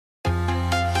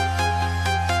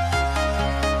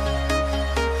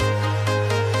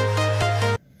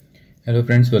Hello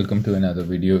friends, welcome to another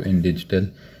video in digital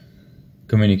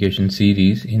communication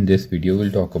series. In this video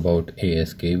we'll talk about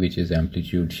ASK, which is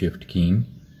amplitude shift keying.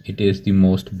 It is the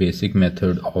most basic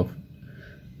method of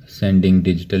sending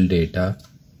digital data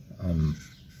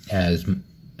as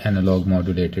analog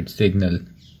modulated signal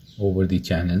over the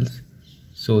channels.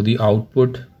 So the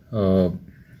output, the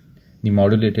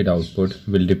modulated output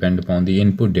will depend upon the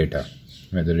input data,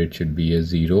 whether it should be a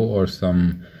 0 or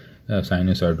some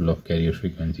sinusoidal of carrier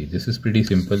frequency. This is pretty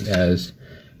simple, as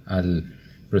I'll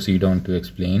proceed on to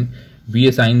explain. We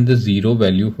assign the 0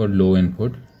 value for low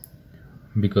input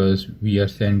because we are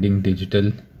sending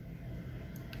digital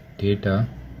data,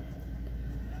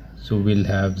 so we'll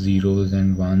have zeros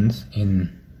and ones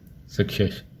in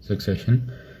succession.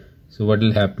 So what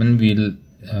will happen, we'll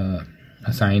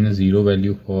assign a 0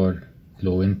 value for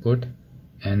low input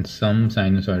and some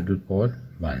sinusoidal for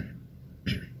 1.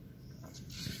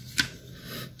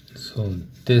 So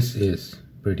this is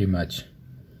pretty much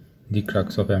the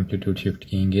crux of amplitude shift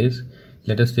keying. Is,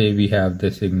 let us say we have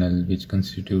the signal which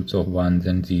constitutes of ones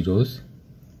and zeros,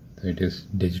 so it is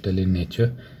digital in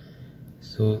nature.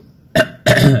 So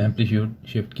amplitude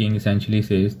shift keying essentially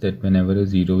says that whenever a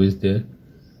 0 is there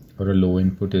or a low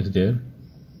input is there,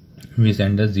 we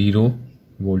send a 0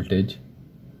 voltage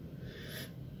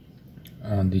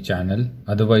on the channel,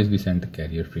 otherwise we send the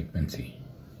carrier frequency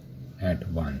at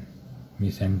 1. We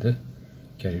send the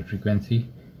carrier frequency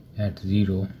at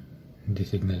 0, the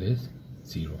signal is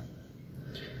 0.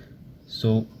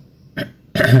 So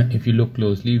if you look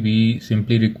closely, we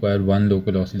simply require one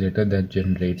local oscillator that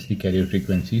generates the carrier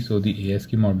frequency. So the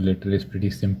ASK modulator is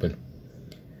pretty simple.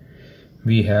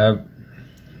 We have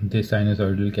this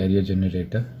sinusoidal carrier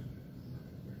generator,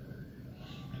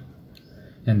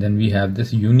 and then we have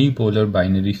this unipolar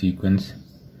binary sequence,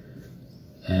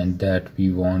 and that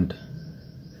we want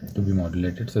to be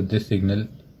modulated. So this signal,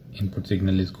 input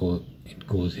signal, it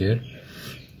goes here,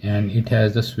 and it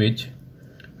has a switch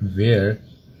where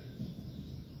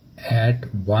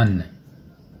at 1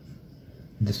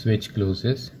 the switch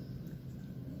closes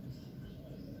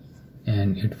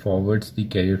and it forwards the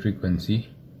carrier frequency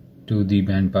to the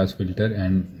band pass filter,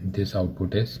 and this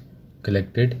output is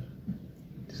collected.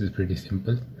 This is pretty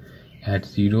simple. At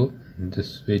 0 the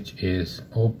switch is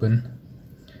open,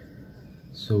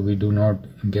 so we do not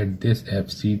get this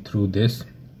FC through this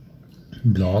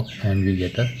block, and we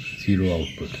get a 0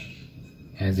 output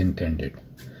as intended.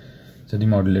 So the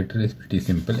modulator is pretty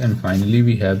simple. And finally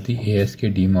we have the ASK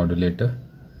demodulator,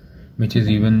 which is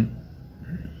even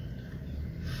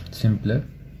simpler.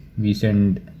 We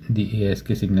send the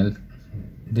ASK signal,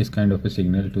 this kind of a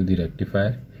signal, to the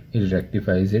rectifier. It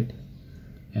rectifies it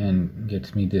and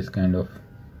gets me this kind of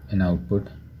an output,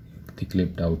 the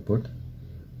clipped output,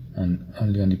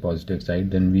 only on the positive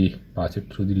side. Then we pass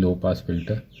it through the low pass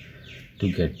filter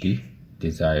to get the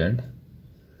desired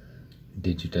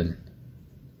digital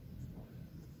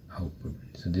output.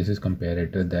 So this is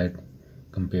comparator that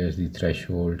compares the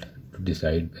threshold to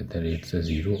decide whether it's a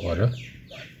 0 or a 1.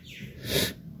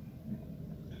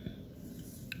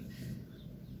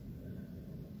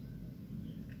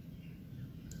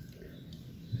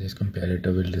 This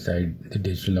comparator will decide the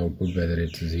digital output whether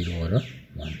it's a 0 or a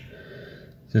 1.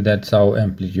 So that's how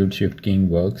amplitude shift keying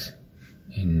works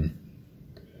in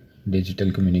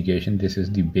digital communication. This is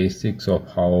the basics of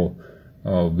how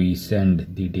we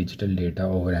send the digital data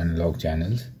over analog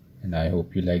channels, and I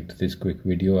hope you liked this quick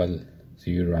video. I'll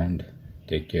see you around.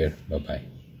 Take care. Bye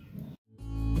bye.